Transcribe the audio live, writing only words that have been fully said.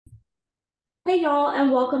Hey, y'all,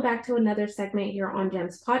 and welcome back to another segment here on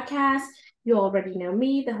Gem's podcast. You already know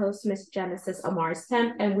me, the host, Miss Genesis Amars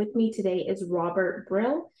Temp, and with me today is Robert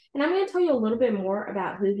Brill. And I'm going to tell you a little bit more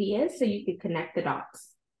about who he is so you can connect the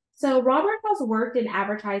dots. So, Robert has worked in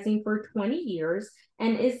advertising for 20 years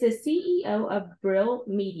and is the CEO of Brill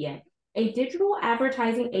Media, a digital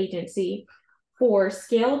advertising agency for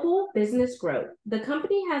scalable business growth. The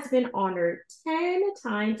company has been honored 10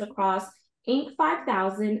 times across Inc.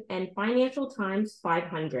 5000 and Financial Times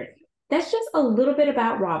 500. That's just a little bit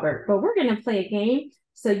about Robert, but we're going to play a game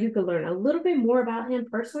so you can learn a little bit more about him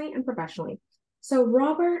personally and professionally. So,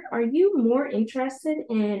 Robert, are you more interested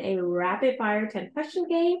in a rapid fire 10 question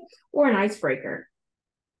game or an icebreaker?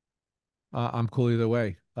 I'm cool either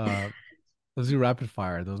way. Let's do rapid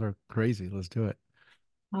fire. Those are crazy. Let's do it.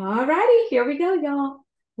 All righty, here we go, y'all.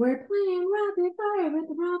 We're playing rapid fire with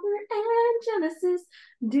Robert and Genesis.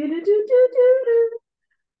 Do do do do do do.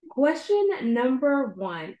 Question number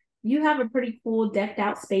one. You have a pretty cool decked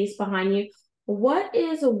out space behind you. What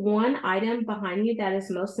is one item behind you that is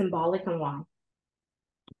most symbolic and why?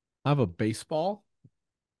 I have a baseball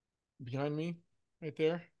behind me right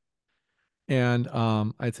there. And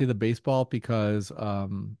I'd say the baseball because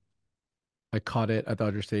I caught it at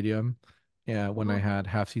Dodger Stadium when I Oh, had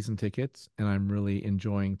half season tickets, and I'm really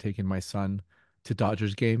enjoying taking my son to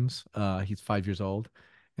Dodgers games. He's 5 years old,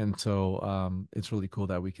 and so it's really cool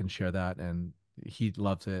that we can share that, and he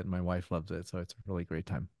loves it, and my wife loves it, so it's a really great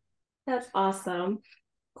time. that's awesome.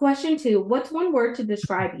 Question two. What's one word to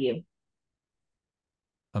describe you?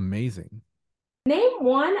 Amazing. Name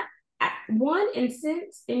one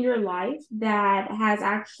instance in your life that has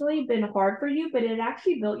actually been hard for you, but it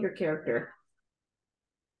actually built your character.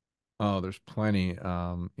 Oh, there's plenty.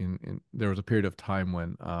 In there was a period of time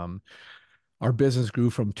when our business grew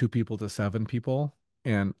from two people to seven people,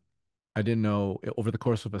 and I didn't know over the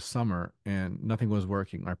course of a summer, and nothing was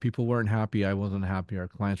working. Our people weren't happy. I wasn't happy. Our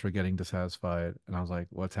clients were getting dissatisfied, and I was like,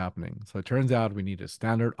 "What's happening?" So it turns out we need a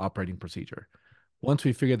standard operating procedure. Once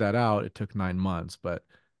we figured that out, it took 9 months, but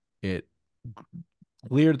it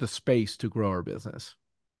cleared the space to grow our business.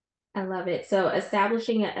 I love it. So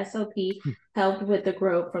establishing an SOP helped with the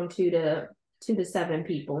growth from two to seven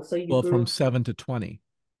people. So you Well, from grew. 7 to 20,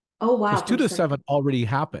 Oh because wow, two from to seven. seven already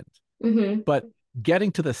happened. Mm-hmm. But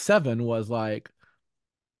getting to the seven was like,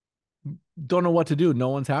 don't know what to do. No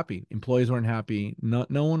one's happy. Employees weren't happy. No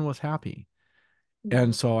one was happy.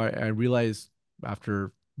 And so I realized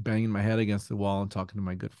after banging my head against the wall and talking to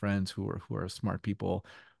my good friends who are smart people,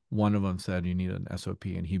 one of them said you need an SOP,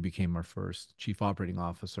 and he became our first chief operating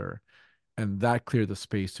officer. And that cleared the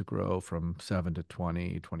space to grow from 7 to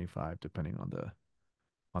 20, 25, depending on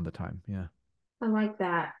the time. Yeah. I like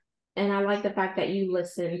that. And I like the fact that you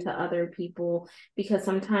listen to other people because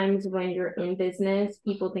sometimes when you're in business,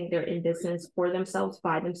 people think they're in business for themselves,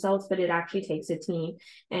 by themselves, but it actually takes a team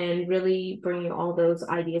and really bringing all those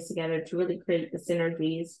ideas together to really create the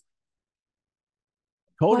synergies.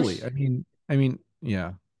 Totally. Question. I mean,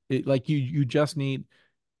 yeah. Like you just need,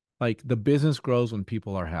 like, the business grows when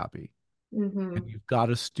people are happy. And Mm-hmm. you've got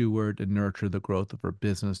to steward and nurture the growth of our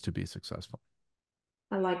business to be successful.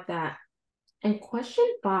 I like that. And question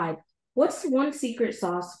five, what's one secret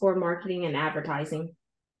sauce for marketing and advertising?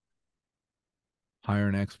 Hire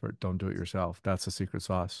an expert. Don't do it yourself. That's the secret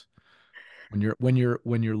sauce. When your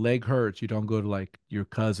leg hurts, you don't go to like your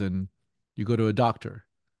cousin, you go to a doctor.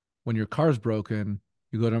 When your car's broken,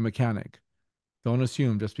 you go to a mechanic. Don't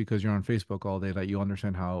assume just because you're on Facebook all day that you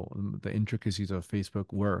understand how the intricacies of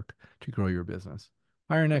Facebook work to grow your business.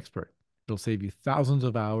 Hire an expert. It'll save you thousands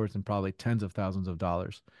of hours and probably tens of thousands of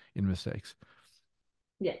dollars in mistakes.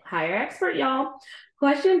 Yeah, hire expert, y'all.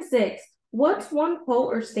 Question six, what's one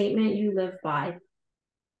quote or statement you live by?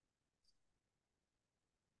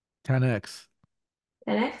 10x.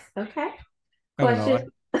 10x, okay. I don't know.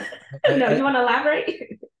 Question, no, I you want to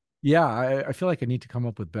elaborate? Yeah, I feel like I need to come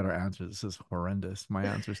up with better answers. This is horrendous. My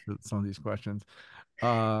answers to some of these questions.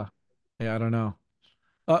 Uh, yeah, I don't know.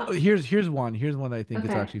 Oh, Here's one that I think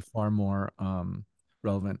is okay. actually far more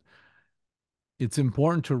relevant. It's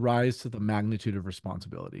important to rise to the magnitude of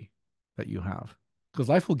responsibility that you have, because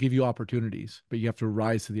life will give you opportunities, but you have to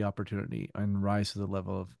rise to the opportunity and rise to the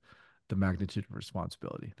level of the magnitude of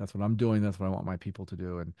responsibility. That's what I'm doing. That's what I want my people to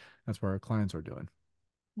do, and that's what our clients are doing.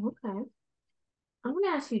 Okay. I'm going to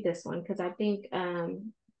ask you this one because I think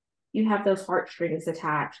you have those heartstrings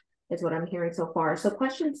attached, is what I'm hearing so far. So,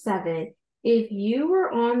 question seven, if you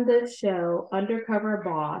were on the show Undercover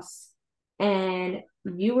Boss and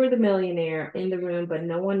you were the millionaire in the room, but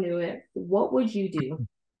no one knew it, what would you do?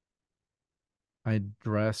 I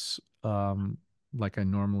dress like I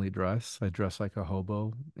normally dress. I dress like a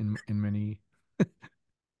hobo in many.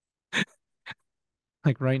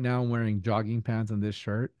 Like right now, I'm wearing jogging pants and this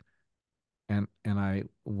shirt, and I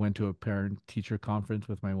went to a parent teacher conference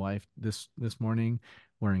with my wife this morning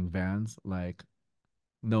wearing Vans. Like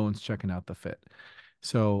no one's checking out the fit.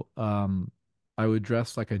 So I would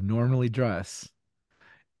dress like I normally dress,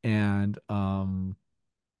 and I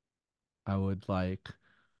would like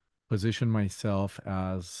position myself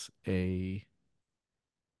as a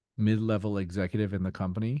mid-level executive in the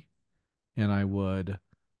company, and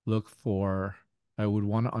look for I would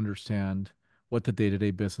want to understand what the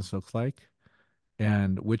day-to-day business looks like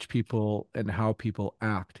and which people and how people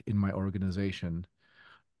act in my organization,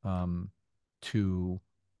 um, to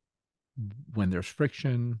when there's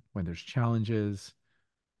friction, when there's challenges.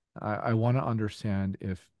 I want to understand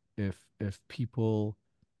if people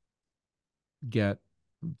get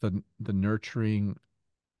the nurturing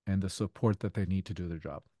and the support that they need to do their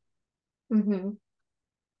job. Mm-hmm.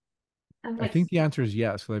 I I like, think the answer is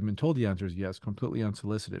yes, because I've been told the answer is yes, completely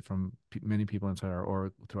unsolicited from many people inside our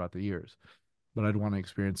org throughout the years. But I'd want to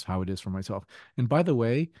experience how it is for myself. And by the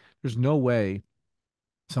way, there's no way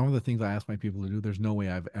some of the things I ask my people to do, there's no way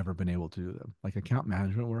I've ever been able to do them. Like account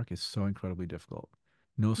management work is so incredibly difficult,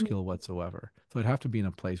 no skill whatsoever. So I'd have to be in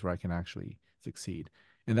a place where I can actually succeed.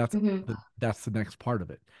 And mm-hmm. that's the next part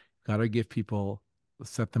of it. Got to give people,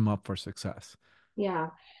 set them up for success.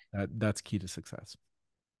 Yeah. That's key to success.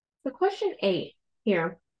 So question 8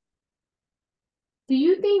 here. Do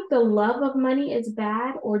you think the love of money is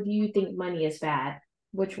bad or do you think money is bad?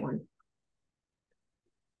 Which one?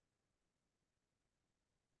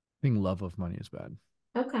 I think love of money is bad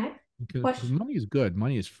Okay. because Question. money is good.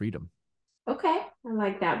 Money is freedom. Okay. I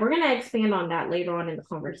like that. We're going to expand on that later on in the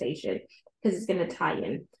conversation because it's going to tie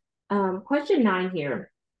in. Question 9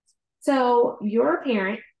 here. So, you're a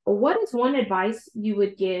parent. What is one advice you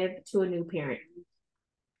would give to a new parent?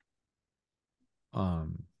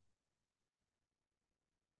 Um,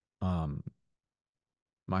 um,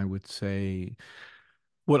 I would say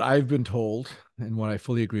what I've been told and what I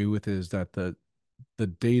fully agree with is that the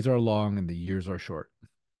days are long and the years are short.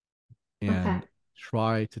 Okay. And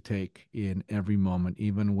try to take in every moment,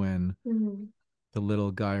 even when Mhm. the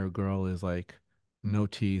little guy or girl is like no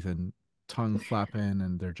teeth and tongue flapping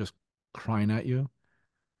and they're just crying at you.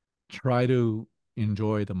 Try to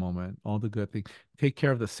enjoy the moment, all the good things. Take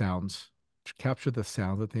care of the sounds. Capture the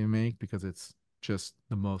sounds that they make because it's just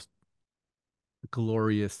the most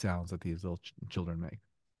glorious sounds that these little children make.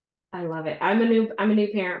 I love it. I'm a new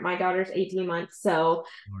parent. My daughter's 18 months, so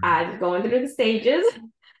Right. I'm going through the stages.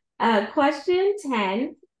 Question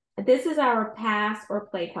 10. This is our pass or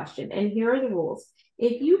play question. And here are the rules.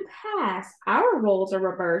 If you pass, our roles are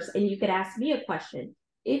reversed and you could ask me a question.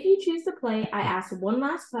 If you choose to play, I ask one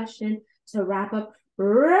last question to wrap up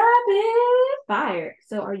rapid fire.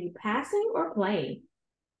 So are you passing or playing?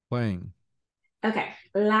 Playing. Okay,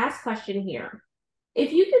 last question here.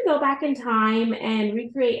 If you could go back in time and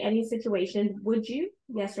recreate any situation, would you?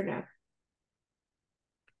 Yes or no?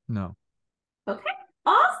 No. Okay,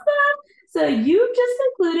 awesome. So you just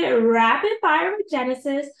concluded rapid fire with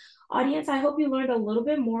Genesis. Audience, I hope you learned a little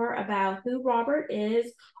bit more about who Robert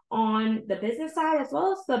is on the business side as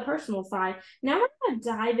well as the personal side. Now we're going to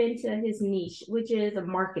dive into his niche, which is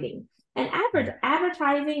marketing and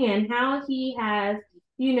advertising and how he has,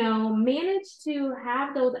 managed to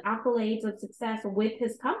have those accolades of success with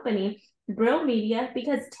his company, Brill Media,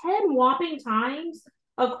 because 10 whopping times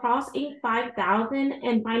across Inc. 5,000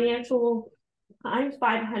 and financial times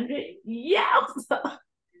 500. Yes.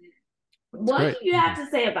 It's What great. do you Thank have you.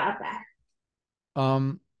 to say about that?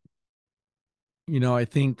 Um, I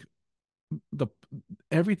think the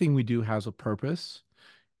everything we do has a purpose,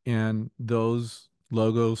 and those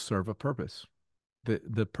logos serve a purpose.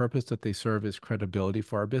 The purpose that they serve is credibility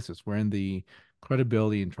for our business. We're in the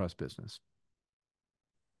credibility and trust business.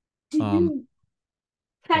 Do Um, you,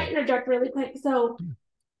 can go I ahead. interject really quick? So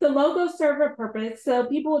the logo serve a purpose. So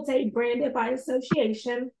people would say branded by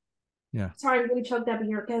association. Yeah. Sorry, I'm getting choked up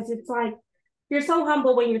here because it's like you're so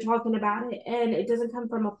humble when you're talking about it and it doesn't come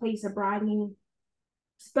from a place of bragging.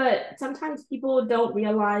 But sometimes people don't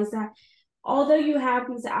realize that although you have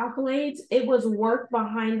these accolades, it was work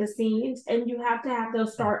behind the scenes, and you have to have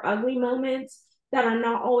those start ugly moments that are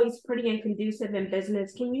not always pretty and conducive in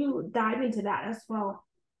business. Can you dive into that as well?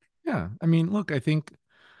 Yeah. I mean, look, I think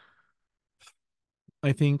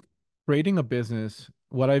creating a business,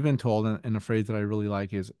 what I've been told, and a phrase that I really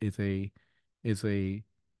like is a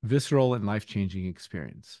visceral and life-changing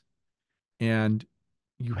experience. And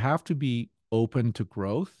you have to be open to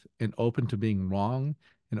growth and open to being wrong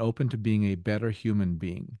and open to being a better human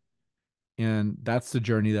being. And that's the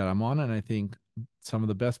journey that I'm on. And I think some of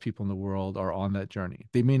the best people in the world are on that journey.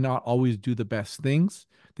 They may not always do the best things,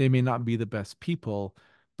 they may not be the best people,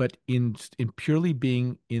 but in purely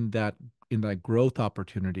being in that growth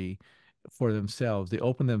opportunity for themselves, they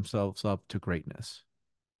open themselves up to greatness.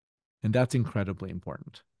 And that's incredibly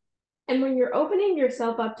important. And when you're opening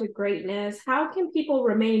yourself up to greatness, how can people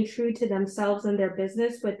remain true to themselves and their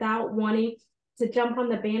business without wanting to jump on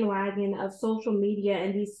the bandwagon of social media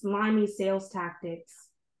and these slimy sales tactics?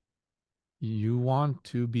 You want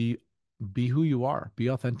to be who you are, be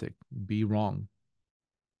authentic, be wrong.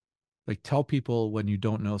 Like tell people when you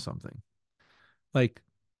don't know something. Like,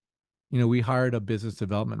 we hired a business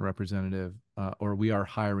development representative, or we are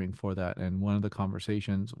hiring for that. And one of the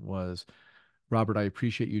conversations was, Robert, I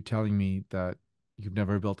appreciate you telling me that you've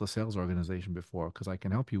never built a sales organization before because I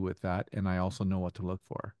can help you with that. And I also know what to look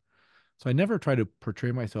for. So I never try to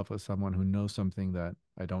portray myself as someone who knows something that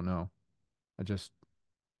I don't know. I just,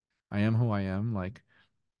 I am who I am. Like,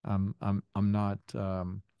 I'm not,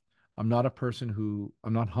 I'm not a person who,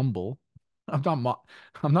 I'm not humble. I'm not,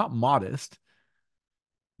 I'm not modest,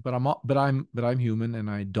 but I'm human and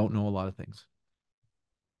I don't know a lot of things.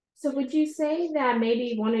 So, would you say that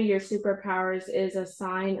maybe one of your superpowers is a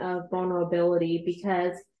sign of vulnerability?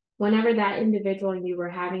 Because whenever that individual and you were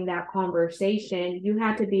having that conversation, you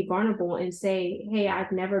had to be vulnerable and say, "Hey,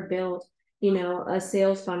 I've never built, a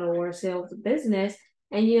sales funnel or a sales business."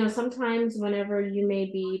 And sometimes whenever you may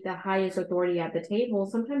be the highest authority at the table,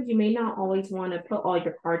 sometimes you may not always want to put all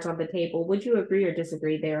your cards on the table. Would you agree or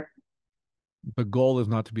disagree there? The goal is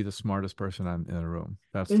not to be the smartest person in a room.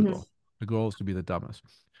 That's the Mm-hmm. goal. The goal is to be the dumbest.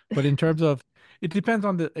 But in terms of, it depends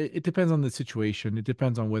on the situation. It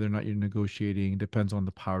depends on whether or not you're negotiating. It depends on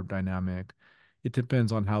the power dynamic. It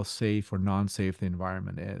depends on how safe or non-safe the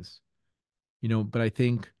environment is. But I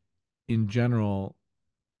think in general,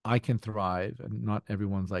 I can thrive, and not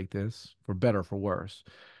everyone's like this, for better or for worse.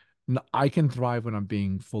 I can thrive when I'm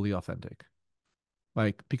being fully authentic.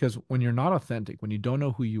 Like, because when you're not authentic, when you don't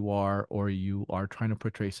know who you are, or you are trying to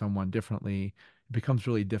portray someone differently, it becomes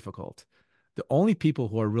really difficult. The only people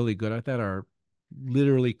who are really good at that are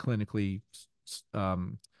literally clinically,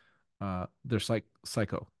 they're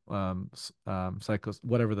psychos,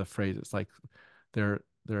 whatever the phrase is, like they're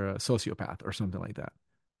a sociopath or something like that,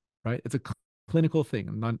 right? It's a clinical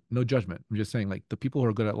thing, not no judgment. I'm just saying, like the people who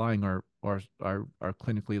are good at lying are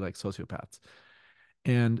clinically like sociopaths,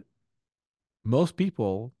 and most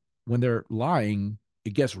people, when they're lying,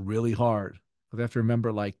 it gets really hard. They have to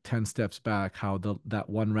remember like 10 steps back how that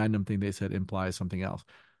one random thing they said implies something else.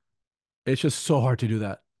 It's just so hard to do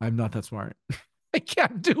that. I'm not that smart. I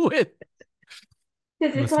can't do it.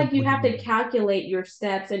 Because I'm a it's like simple you have human to being. calculate your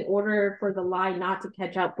steps in order for the lie not to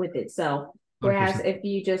catch up with itself. Whereas 100%. if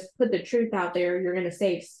you just put the truth out there, you're going to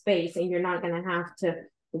save space and you're not going to have to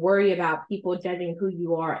worry about people judging who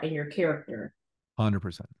you are and your character.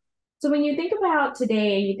 100%. So when you think about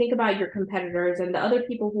today and you think about your competitors and the other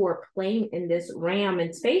people who are playing in this RAM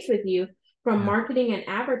and space with you from Yeah. marketing and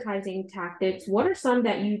advertising tactics, what are some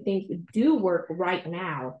that you think do work right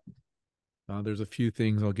now? There's a few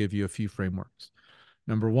things. I'll give you a few frameworks.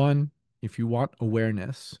 Number one, if you want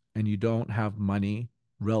awareness and you don't have money,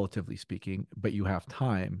 relatively speaking, but you have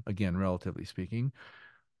time, again, relatively speaking,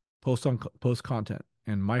 post content.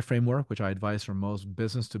 And my framework, which I advise for most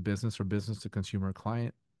business to business or business to consumer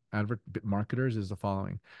client marketers, is the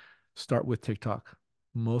following: start with TikTok.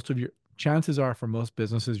 Most of your chances are, for most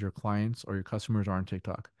businesses, your clients or your customers are on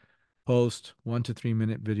TikTok. Post 1 to 3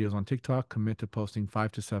 minute videos on TikTok. Commit to posting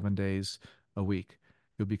 5 to 7 days a week.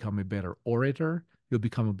 You'll become a better orator. You'll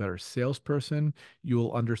become a better salesperson.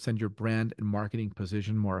 You'll understand your brand and marketing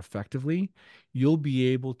position more effectively. You'll be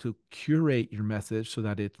able to curate your message so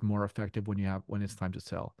that it's more effective when it's time to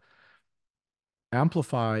sell.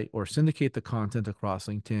 Amplify or syndicate the content across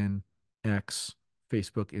LinkedIn, X,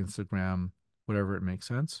 Facebook, Instagram, whatever it makes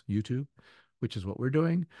sense, YouTube, which is what we're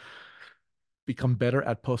doing. Become better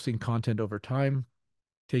at posting content over time.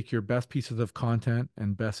 Take your best pieces of content,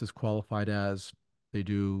 and best is qualified as they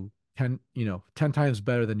do 10 times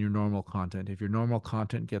better than your normal content. If your normal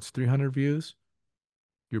content gets 300 views,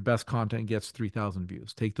 your best content gets 3,000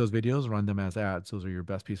 views. Take those videos, run them as ads. Those are your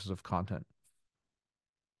best pieces of content.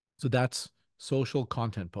 So that's social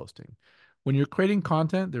content posting. When you're creating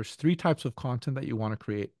content, there's three types of content that you want to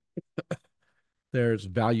create. There's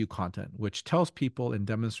value content, which tells people and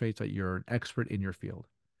demonstrates that you're an expert in your field.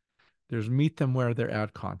 There's meet them where they're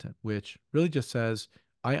at content, which really just says,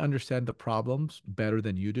 I understand the problems better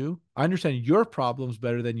than you do. I understand your problems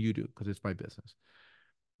better than you do because it's my business.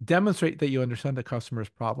 Demonstrate that you understand the customer's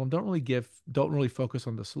problem. Don't really focus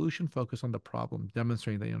on the solution, focus on the problem.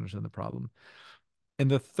 Demonstrate that you understand the problem. And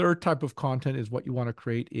the third type of content is what you want to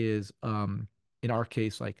create is, in our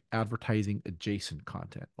case, like advertising adjacent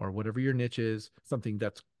content or whatever your niche is, something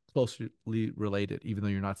that's closely related, even though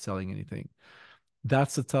you're not selling anything.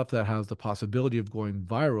 That's the stuff that has the possibility of going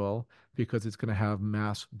viral because it's going to have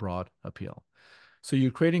mass broad appeal. So you're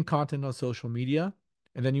creating content on social media,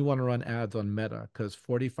 and then you want to run ads on Meta because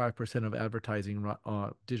 45% of advertising,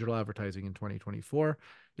 digital advertising in 2024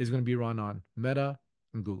 is going to be run on Meta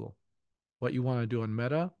and Google. What you want to do on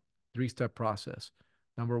Meta, three-step process.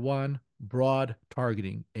 Number one, broad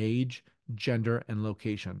targeting, age, gender, and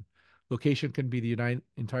location. Location can be the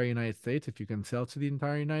entire United States if you can sell to the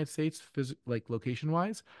entire United States, like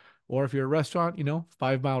location-wise, or if you're a restaurant,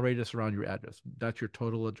 5 mile radius around your address. That's your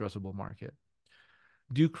total addressable market.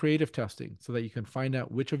 Do creative testing so that you can find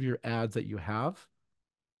out which of your ads that you have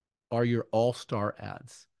are your all-star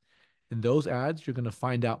ads. In those ads, you're going to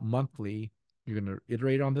find out monthly. You're going to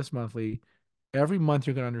iterate on this monthly. Every month,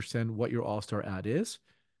 you're going to understand what your all-star ad is.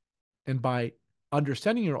 And by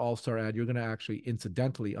understanding your all-star ad, you're going to actually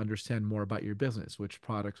incidentally understand more about your business, which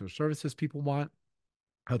products or services people want,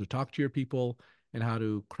 how to talk to your people, and how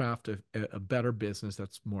to craft a better business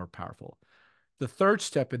that's more powerful. The third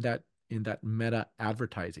step in that meta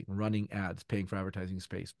advertising, running ads, paying for advertising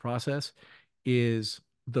space process is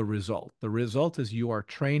the result. The result is you are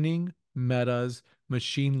training Meta's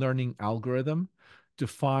machine learning algorithm to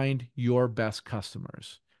find your best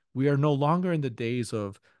customers. We are no longer in the days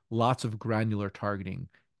of lots of granular targeting,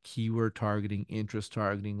 keyword targeting, interest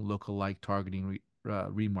targeting, lookalike targeting,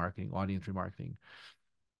 remarketing, audience remarketing.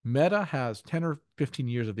 Meta has 10 or 15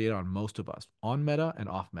 years of data on most of us, on Meta and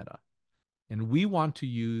off Meta. And we want to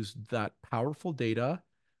use that powerful data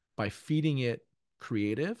by feeding it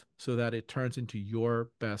creative so that it turns into your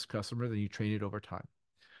best customer, then you train it over time.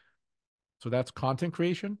 So that's content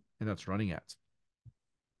creation and that's running ads.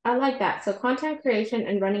 I like that. So content creation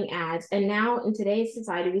and running ads. And now in today's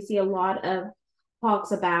society, we see a lot of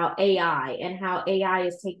talks about AI and how AI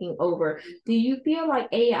is taking over. Do you feel like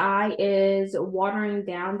AI is watering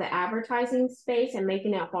down the advertising space and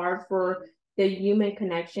making it hard for the human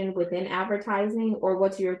connection within advertising? Or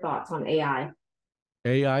what's your thoughts on AI?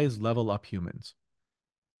 AI is level up humans.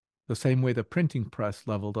 The same way the printing press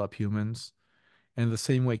leveled up humans, and the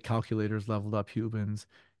same way calculators leveled up humans,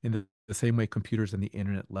 in the same way computers and the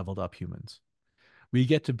internet leveled up humans. We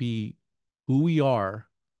get to be who we are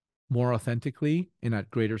more authentically and at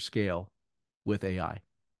greater scale with AI.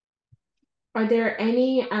 Are there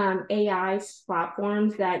any AI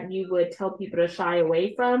platforms that you would tell people to shy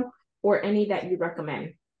away from or any that you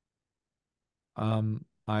recommend?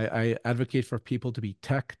 I advocate for people to be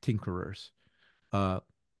tech tinkerers. Uh,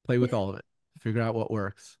 Play with all of it, figure out what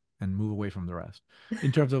works, and move away from the rest.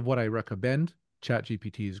 In terms of what I recommend,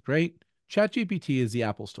 ChatGPT is great. ChatGPT is the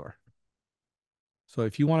Apple Store. So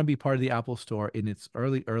if you want to be part of the Apple Store in its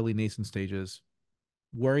early nascent stages,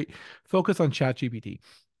 worry, focus on ChatGPT.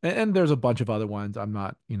 And there's a bunch of other ones. I'm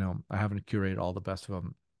not, I haven't curated all the best of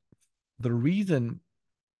them. The reason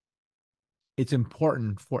it's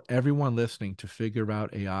important for everyone listening to figure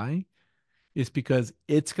out AI is because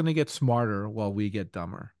it's going to get smarter while we get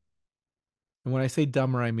dumber. And when I say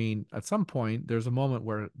dumber, I mean at some point there's a moment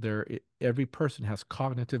where every person has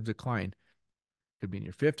cognitive decline. Could be in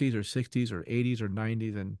your 50s or 60s or 80s or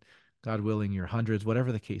 90s, and God willing, your hundreds,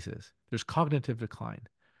 whatever the case is. There's cognitive decline.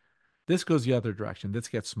 This goes the other direction. This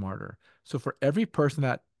gets smarter. So for every person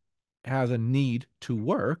that has a need to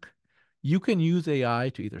work, you can use AI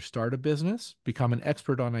to either start a business, become an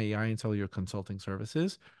expert on AI and sell your consulting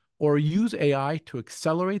services, or use AI to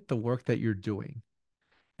accelerate the work that you're doing.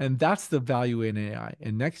 And that's the value in AI.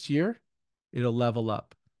 And next year, it'll level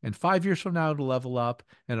up. And 5 years from now, it'll level up.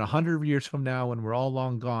 And 100 years from now, when we're all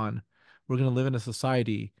long gone, we're going to live in a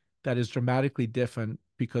society that is dramatically different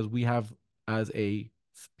because we have, as a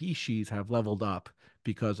species, have leveled up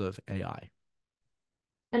because of AI.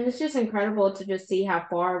 And it's just incredible to just see how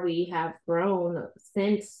far we have grown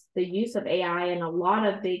since the use of AI. And a lot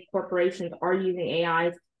of big corporations are using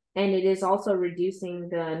AIs. And it is also reducing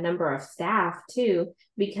the number of staff too,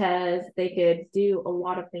 because they could do a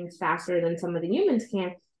lot of things faster than some of the humans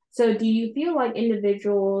can. So, do you feel like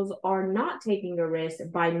individuals are not taking a risk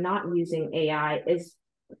by not using AI? Is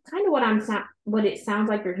kind of what it sounds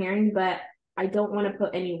like you're hearing, but I don't want to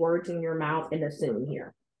put any words in your mouth and assume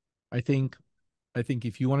here. I think I think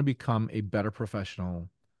if you want to become a better professional,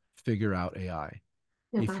 figure out AI.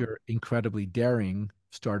 If Okay. you're incredibly daring,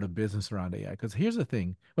 start a business around AI. Because here's the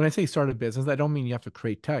thing, when I say start a business, I don't mean you have to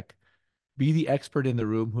create tech. Be the expert in the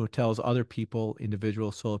room who tells other people,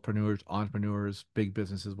 individuals, solopreneurs, entrepreneurs, big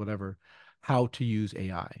businesses, whatever, how to use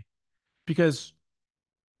AI. Because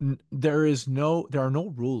there are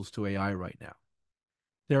no rules to AI right now.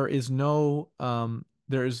 There is no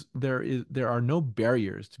there are no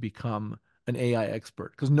barriers to become an AI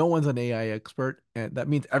expert because no one's an AI expert, and that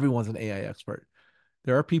means everyone's an AI expert.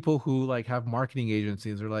 There are people who like have marketing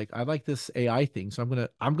agencies. They're like, I like this AI thing, so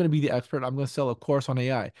I'm gonna be the expert. I'm gonna sell a course on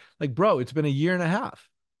AI. Like, bro, it's been a year and a half,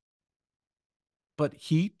 but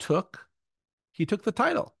he took the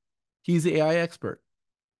title. He's the AI expert,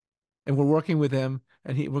 and we're working with him,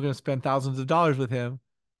 and we're gonna spend thousands of dollars with him.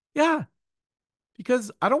 Yeah,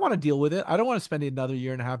 because I don't want to deal with it. I don't want to spend another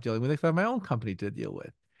year and a half dealing with it because I have my own company to deal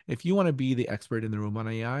with. If you want to be the expert in the room on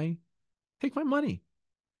AI, take my money.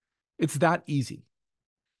 It's that easy.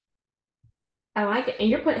 I like it. And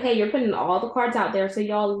you're putting all the cards out there. So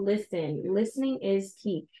y'all listen. Listening is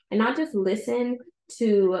key. And not just listen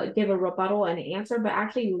to give a rebuttal and an answer, but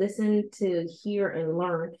actually listen to hear and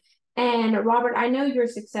learn. And Robert, I know your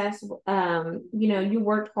success, you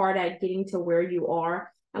worked hard at getting to where you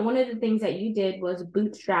are. And one of the things that you did was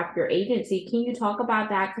bootstrap your agency. Can you talk about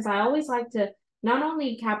that? Because I always like to not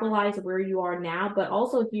only capitalize where you are now, but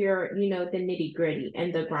also hear, the nitty gritty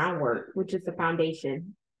and the groundwork, which is the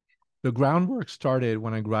foundation. The groundwork started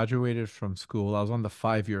when I graduated from school. I was on the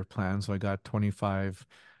 5-year plan, so I got 25%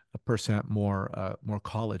 more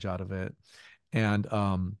college out of it. And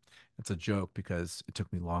it's a joke because it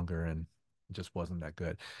took me longer and it just wasn't that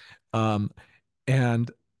good. Um, and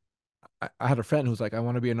I had a friend who was like, I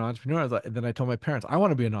want to be an entrepreneur. I was like, and then I told my parents, I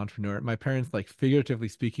want to be an entrepreneur. My parents, like figuratively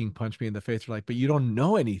speaking, punched me in the face. They're like, but you don't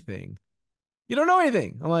know anything. You don't know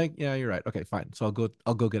anything. I'm like, yeah, you're right. Okay, fine. So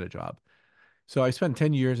I'll go get a job. So I spent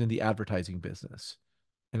 10 years in the advertising business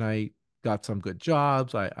and I got some good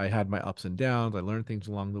jobs. I had my ups and downs. I learned things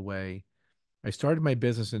along the way. I started my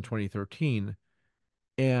business in 2013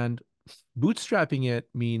 and bootstrapping it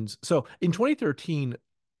means so in 2013,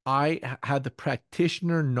 had the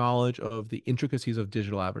practitioner knowledge of the intricacies of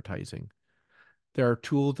digital advertising. There are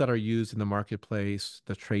tools that are used in the marketplace,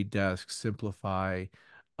 the Trade Desk, Simplify,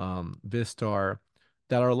 Vistar,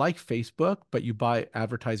 that are like Facebook, but you buy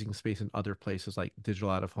advertising space in other places like digital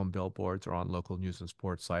out-of-home billboards or on local news and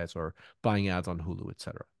sports sites or buying ads on Hulu,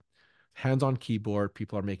 etc. Hands-on keyboard,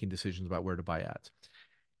 people are making decisions about where to buy ads.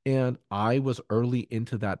 And I was early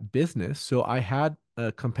into that business, so I had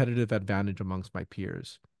a competitive advantage amongst my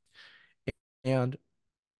peers. And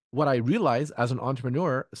what I realized as an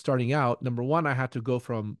entrepreneur starting out, number one, I had to go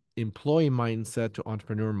from employee mindset to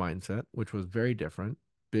entrepreneur mindset, which was very different.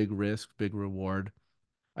 Big risk, big reward.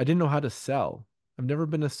 I didn't know how to sell. I've never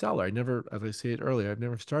been a seller. I never, as I said earlier, I've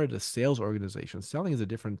never started a sales organization. Selling is a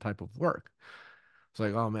different type of work. It's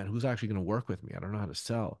like, oh man, who's actually going to work with me? I don't know how to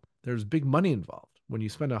sell. There's big money involved. When you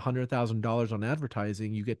spend $100,000 on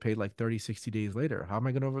advertising, you get paid like 30, 60 days later. How am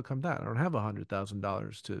I going to overcome that? I don't have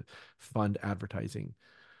 $100,000 to fund advertising.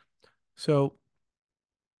 So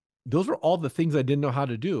those were all the things I didn't know how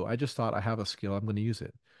to do. I just thought I have a skill, I'm going to use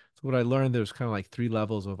it. So what I learned, there's kind of like three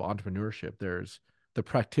levels of entrepreneurship. There's the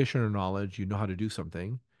practitioner knowledge, you know how to do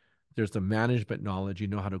something. There's the management knowledge, you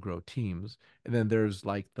know how to grow teams. And then there's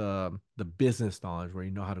like the business knowledge where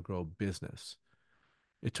you know how to grow a business.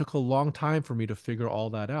 It took a long time for me to figure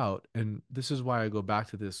all that out. And this is why I go back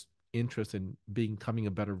to this interest in becoming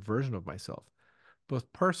a better version of myself.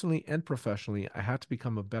 Both personally and professionally, I had to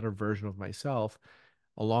become a better version of myself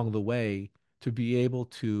along the way to be able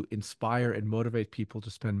to inspire and motivate people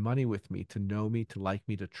to spend money with me, to know me, to like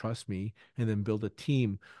me, to trust me, and then build a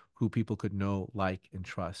team who people could know, like, and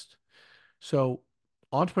trust. So,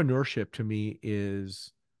 entrepreneurship to me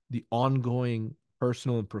is the ongoing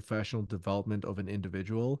personal and professional development of an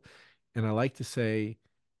individual. And I like to say,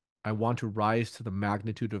 I want to rise to the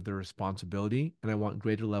magnitude of the responsibility and I want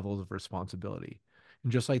greater levels of responsibility.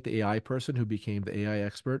 And just like the AI person who became the AI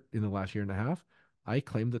expert in the last year and a half, I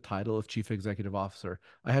claimed the title of chief executive officer.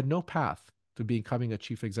 I had no path to becoming a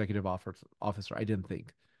chief executive officer. I didn't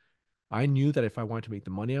think. I knew that if I wanted to make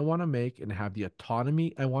the money I want to make and have the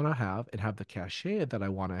autonomy I want to have and have the cachet that I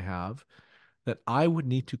want to have, that I would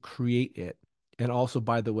need to create it. And also,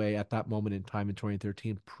 by the way, at that moment in time in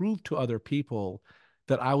 2013, prove to other people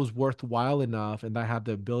that I was worthwhile enough and that I had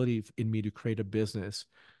the ability in me to create a business.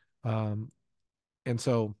 Um, and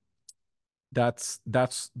so that's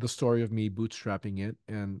the story of me bootstrapping it.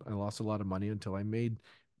 And I lost a lot of money until I made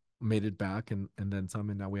it back and then some.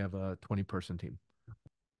 And now we have a 20-person team.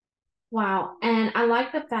 Wow. And I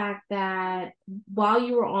like the fact that while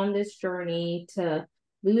you were on this journey to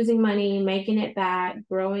losing money, making it back,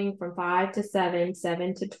 growing from five to seven,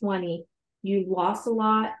 seven to 20, you lost a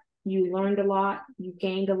lot, you learned a lot, you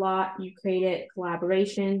gained a lot, you created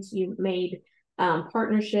collaborations, you made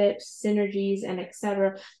partnerships, synergies, and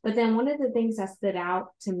etc. But then one of the things that stood out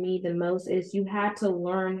to me the most is you had to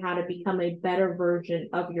learn how to become a better version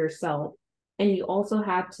of yourself. And you also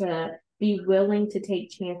had to be willing to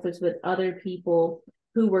take chances with other people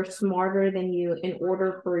who were smarter than you in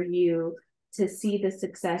order for you to see the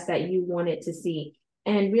success that you wanted to see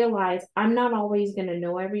and realize I'm not always going to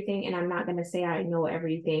know everything and I'm not going to say I know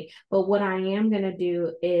everything. But what I am going to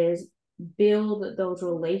do is build those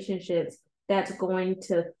relationships that's going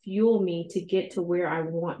to fuel me to get to where I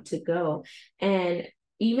want to go. And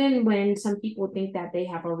even when some people think that they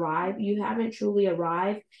have arrived, you haven't truly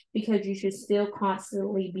arrived because you should still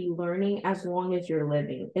constantly be learning as long as you're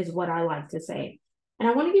living, is what I like to say. And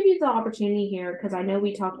I want to give you the opportunity here because I know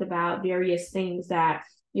we talked about various things that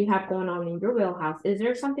you have going on in your wheelhouse. Is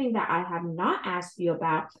there something that I have not asked you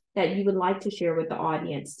about that you would like to share with the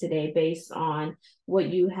audience today based on what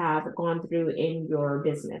you have gone through in your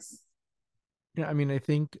business? Yeah, I mean, I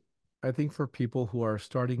think for people who are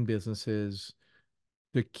starting businesses,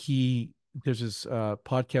 the key there's this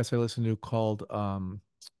podcast I listen to called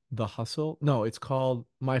The Hustle. No, it's called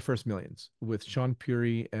My First Millions with Sean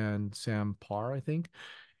Puri and Sam Parr, I think.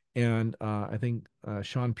 And I think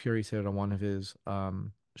Sean Puri said on one of his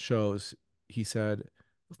shows, he said,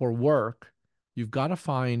 for work, you've got to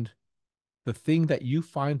find the thing that you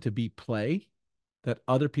find to be play that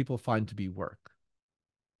other people find to be work.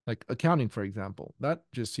 Like accounting, for example, that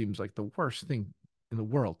just seems like the worst thing in the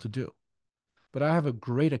world to do. But I have a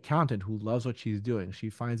great accountant who loves what she's doing. She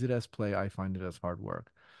finds it as play. I find it as hard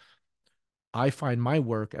work. I find my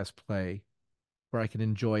work as play where I can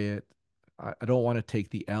enjoy it. I don't want to take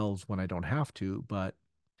the L's when I don't have to, but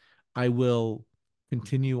I will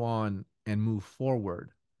continue on and move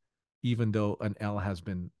forward, even though an L has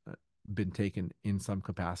been taken in some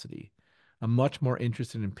capacity. I'm much more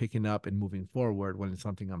interested in picking up and moving forward when it's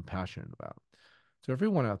something I'm passionate about. So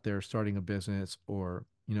everyone out there starting a business or,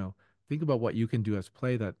 think about what you can do as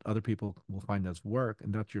play that other people will find as work,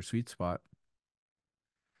 and that's your sweet spot,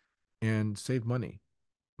 and save money,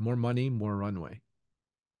 more runway.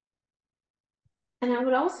 And I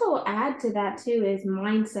would also add to that too is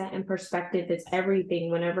mindset and perspective is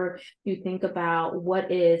everything whenever you think about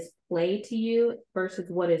what is play to you versus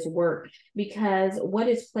what is work. Because what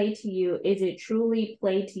is play to you, is it truly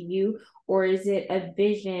play to you, or is it a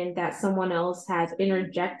vision that someone else has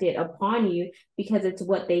interjected upon you because it's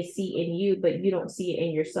what they see in you, but you don't see it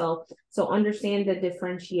in yourself? So understand the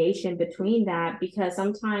differentiation between that because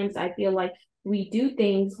sometimes I feel like we do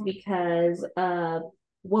things because of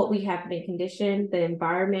what we have been conditioned, the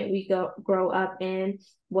environment we grow up in,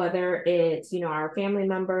 whether it's, our family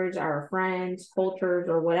members, our friends, cultures,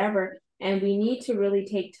 or whatever. And we need to really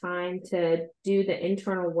take time to do the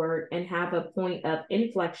internal work and have a point of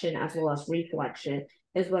inflection as well as reflection,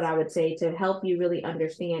 is what I would say to help you really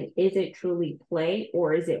understand, is it truly play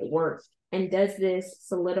or is it work? And does this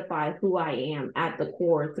solidify who I am at the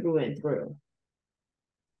core through and through?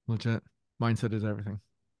 Legit. Mindset is everything.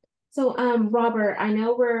 So, Robert, I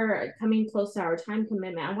know we're coming close to our time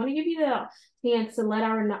commitment. I want to give you the chance to let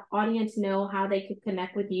our audience know how they could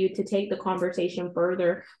connect with you to take the conversation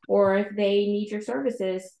further, or if they need your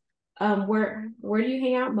services. Where do you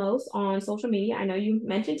hang out most on social media? I know you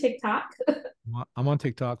mentioned TikTok. I'm on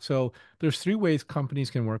TikTok. So there's three ways companies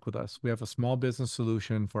can work with us. We have a small business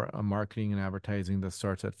solution for marketing and advertising that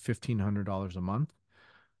starts at $1,500 a month.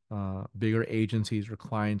 Bigger agencies or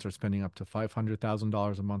clients are spending up to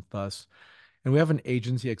 $500,000 a month with us. And we have an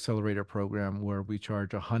agency accelerator program where we charge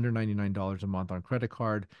 $199 a month on credit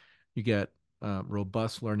card. You get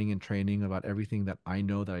robust learning and training about everything that I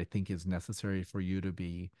know that I think is necessary for you to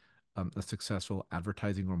be a successful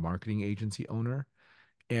advertising or marketing agency owner.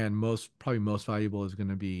 And probably most valuable is going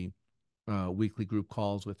to be weekly group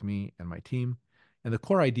calls with me and my team. And the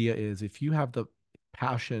core idea is if you have the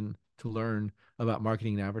passion to learn about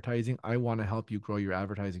marketing and advertising, I want to help you grow your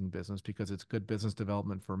advertising business because it's good business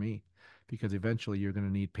development for me. Because eventually you're going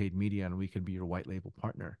to need paid media and we can be your white label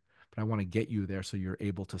partner. But I want to get you there so you're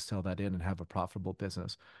able to sell that in and have a profitable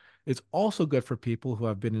business. It's also good for people who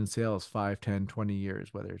have been in sales 5, 10, 20 years,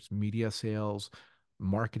 whether it's media sales,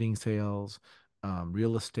 marketing sales,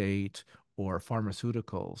 real estate, or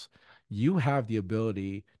pharmaceuticals. You have the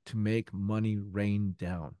ability to make money rain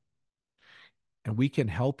down. And we can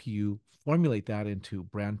help you formulate that into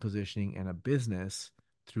brand positioning and a business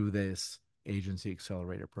through this agency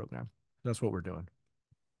accelerator program. That's what we're doing.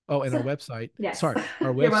 Oh, and our So, website. yes, Sorry,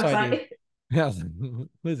 our your website is website. yeah.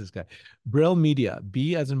 Who is this guy? Brill Media.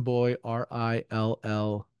 B as in boy.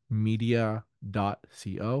 RILL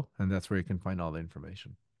media.co. And that's where you can find all the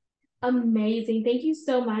information. Amazing. Thank you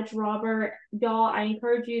so much, Robert. Y'all, I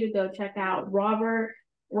encourage you to go check out Robert,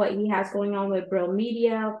 what he has going on with Brill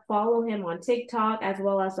Media. Follow him on TikTok as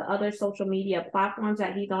well as the other social media platforms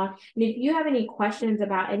that he's on. And if you have any questions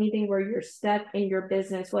about anything where you're stuck in your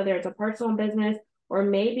business, whether it's a personal business or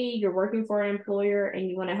maybe you're working for an employer and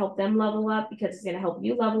you want to help them level up because it's going to help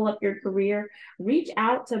you level up your career, reach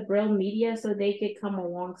out to Brill Media so they could come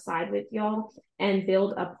alongside with y'all and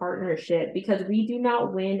build a partnership, because we do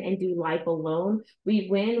not win and do life alone. We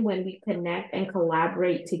win when we connect and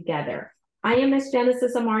collaborate together. I am Miss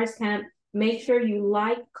Genesis Amaris Kemp. Make sure you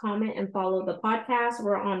like, comment, and follow the podcast.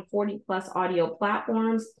 We're on 40 plus audio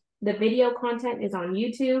platforms. The video content is on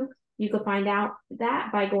YouTube. You can find out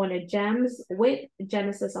that by going to Gems with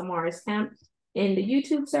Genesis Amaris Kemp in the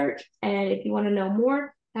YouTube search. And if you want to know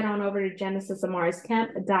more, head on over to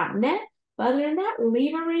genesisamarisKemp.net. But other than that,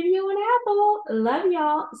 leave a review on Apple. Love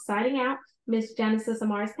y'all. Signing out, Miss Genesis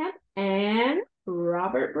Amaris Kemp and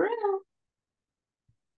Robert Brill.